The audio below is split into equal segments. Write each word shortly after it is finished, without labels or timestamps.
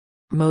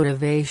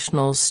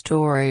Motivational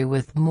story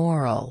with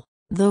moral: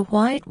 The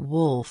White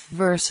Wolf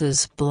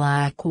versus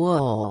Black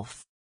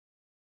Wolf.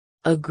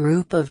 A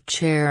group of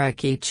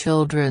Cherokee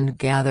children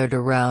gathered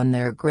around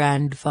their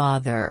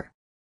grandfather.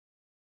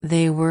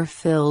 They were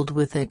filled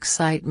with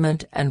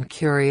excitement and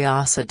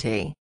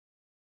curiosity.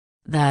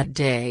 That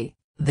day,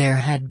 there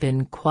had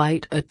been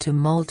quite a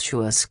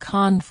tumultuous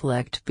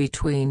conflict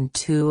between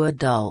two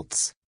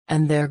adults,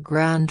 and their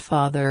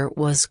grandfather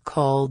was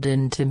called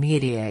in to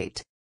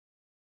mediate.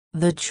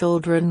 The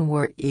children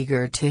were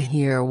eager to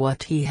hear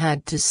what he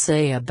had to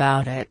say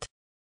about it.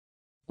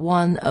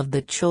 One of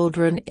the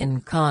children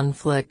in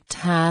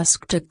conflict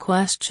asked a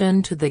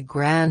question to the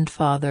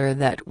grandfather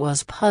that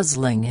was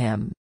puzzling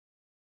him.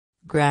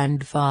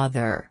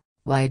 "Grandfather,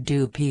 why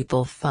do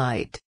people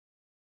fight?"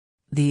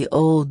 The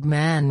old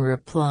man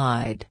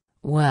replied,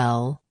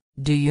 "Well,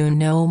 do you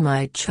know,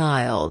 my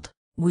child,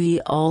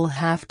 we all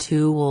have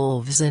two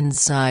wolves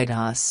inside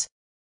us.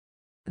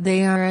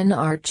 They are in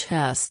our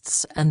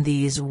chests, and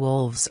these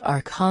wolves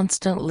are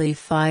constantly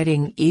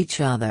fighting each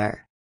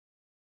other."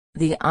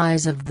 The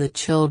eyes of the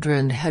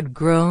children had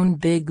grown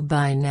big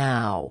by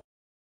now.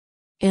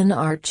 "In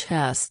our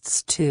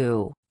chests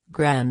too,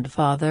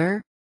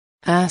 grandfather?"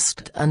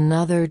 asked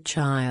another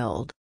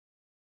child.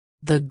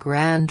 The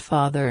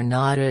grandfather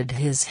nodded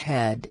his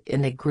head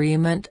in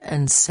agreement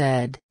and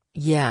said,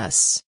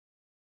 "Yes."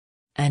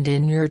 "And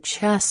in your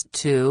chest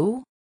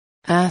too?"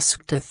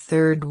 asked a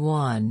third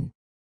one.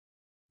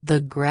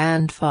 The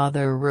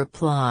grandfather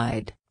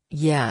replied,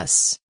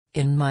 "Yes,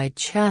 in my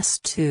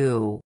chest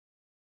too."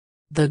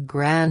 The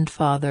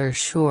grandfather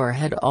sure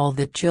had all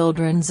the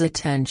children's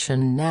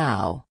attention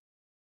now.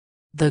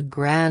 The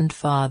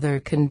grandfather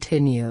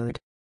continued,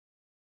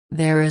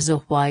 "There is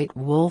a white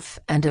wolf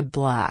and a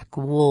black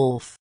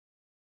wolf.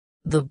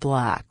 The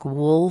black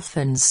wolf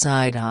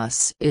inside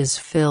us is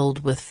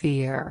filled with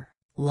fear,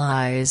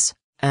 lies,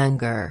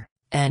 anger,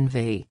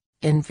 envy,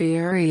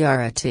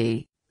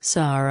 inferiority,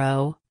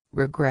 sorrow,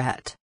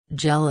 regret,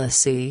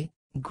 jealousy,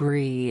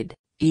 greed,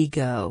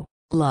 ego,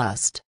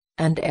 lust,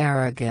 and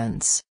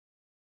arrogance.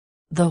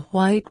 The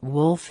white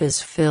wolf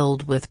is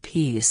filled with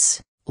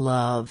peace,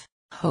 love,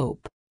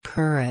 hope,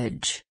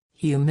 courage,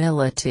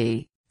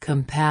 humility,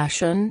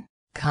 compassion,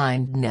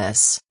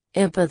 kindness,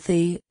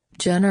 empathy,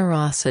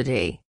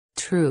 generosity,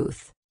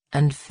 truth,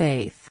 and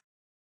faith.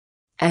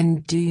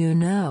 And do you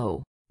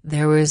know,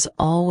 there is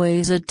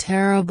always a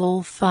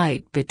terrible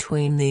fight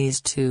between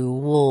these two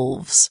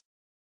wolves.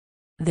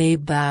 They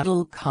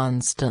battle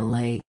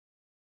constantly."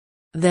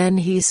 Then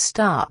he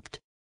stopped.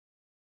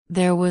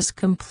 There was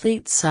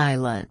complete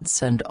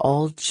silence, and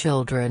all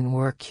children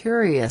were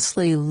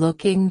curiously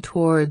looking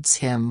towards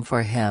him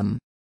for him.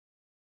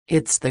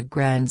 It's the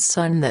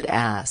grandson that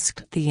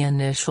asked the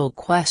initial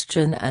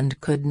question and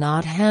could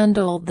not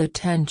handle the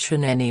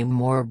tension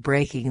anymore,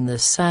 breaking the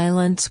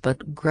silence.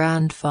 "But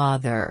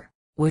grandfather,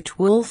 which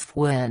wolf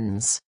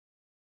wins?"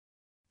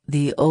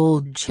 The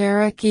old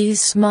Cherokee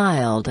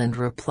smiled and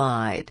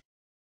replied,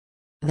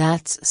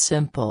 "That's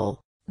simple,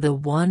 the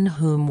one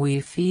whom we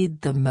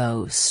feed the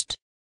most."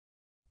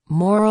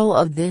 Moral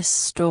of this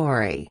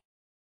story: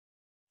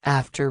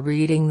 after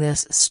reading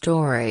this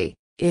story,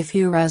 if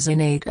you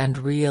resonate and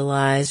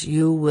realize,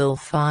 you will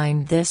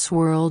find this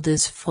world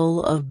is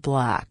full of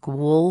black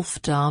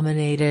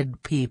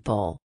wolf-dominated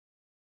people.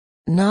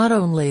 Not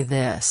only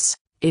this,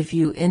 if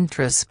you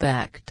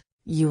introspect,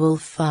 you will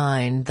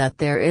find that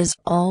there is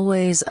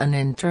always an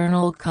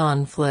internal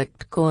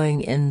conflict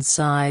going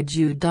inside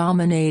you,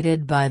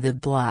 dominated by the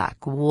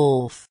black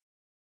wolf.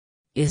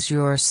 Is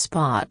your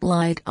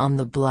spotlight on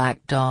the black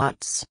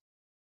dots?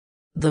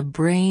 The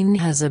brain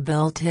has a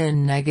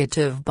built-in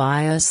negative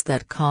bias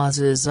that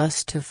causes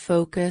us to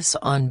focus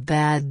on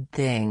bad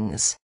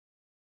things.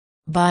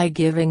 By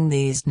giving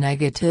these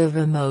negative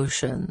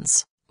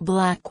emotions,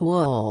 black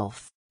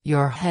wolf,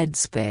 your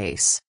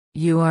headspace,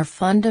 you are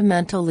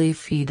fundamentally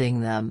feeding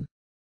them.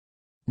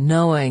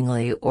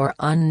 Knowingly or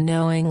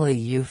unknowingly,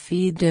 you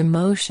feed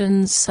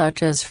emotions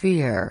such as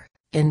fear,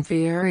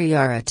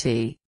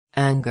 inferiority,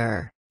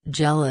 anger,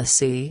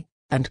 jealousy,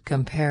 and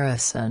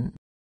comparison.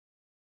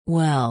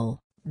 Well,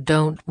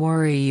 don't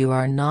worry, you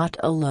are not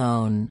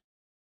alone.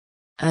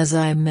 As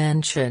I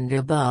mentioned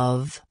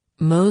above,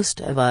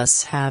 most of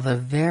us have a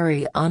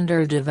very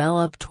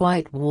underdeveloped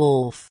white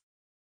wolf.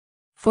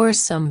 For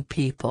some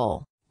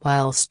people,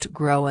 whilst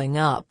growing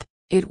up,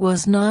 it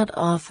was not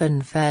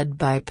often fed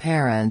by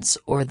parents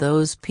or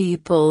those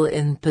people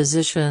in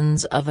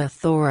positions of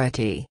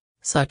authority,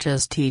 such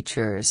as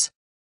teachers.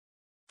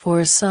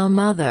 For some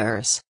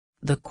others,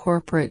 the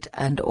corporate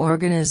and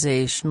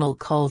organizational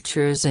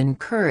cultures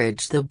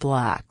encourage the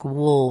black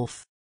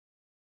wolf.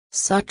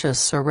 Such a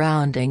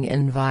surrounding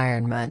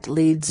environment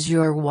leads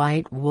your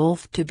white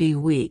wolf to be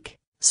weak,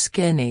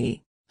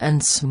 skinny,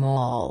 and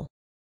small.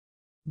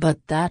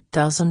 But that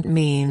doesn't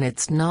mean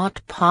it's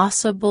not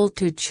possible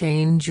to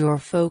change your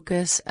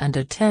focus and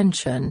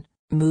attention,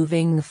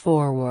 moving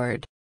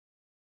forward.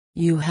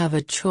 You have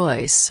a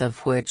choice of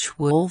which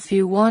wolf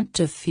you want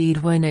to feed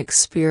when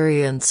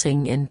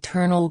experiencing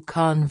internal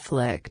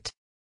conflict.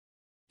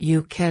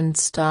 You can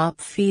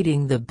stop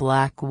feeding the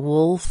black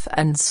wolf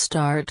and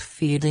start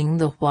feeding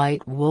the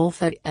white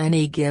wolf at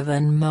any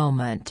given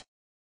moment.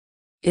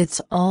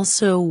 It's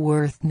also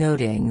worth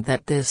noting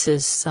that this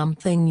is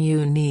something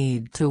you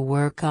need to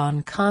work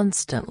on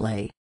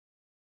constantly.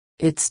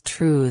 It's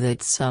true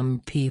that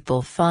some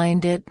people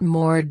find it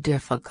more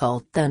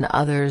difficult than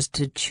others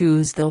to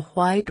choose the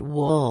white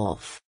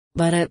wolf,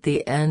 but at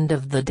the end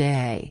of the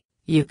day,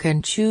 you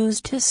can choose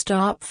to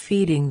stop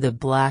feeding the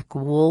black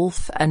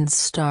wolf and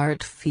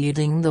start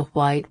feeding the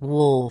white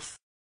wolf.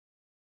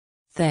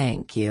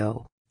 Thank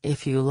you.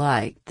 If you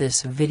liked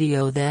this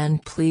video, then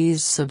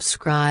please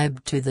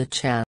subscribe to the channel.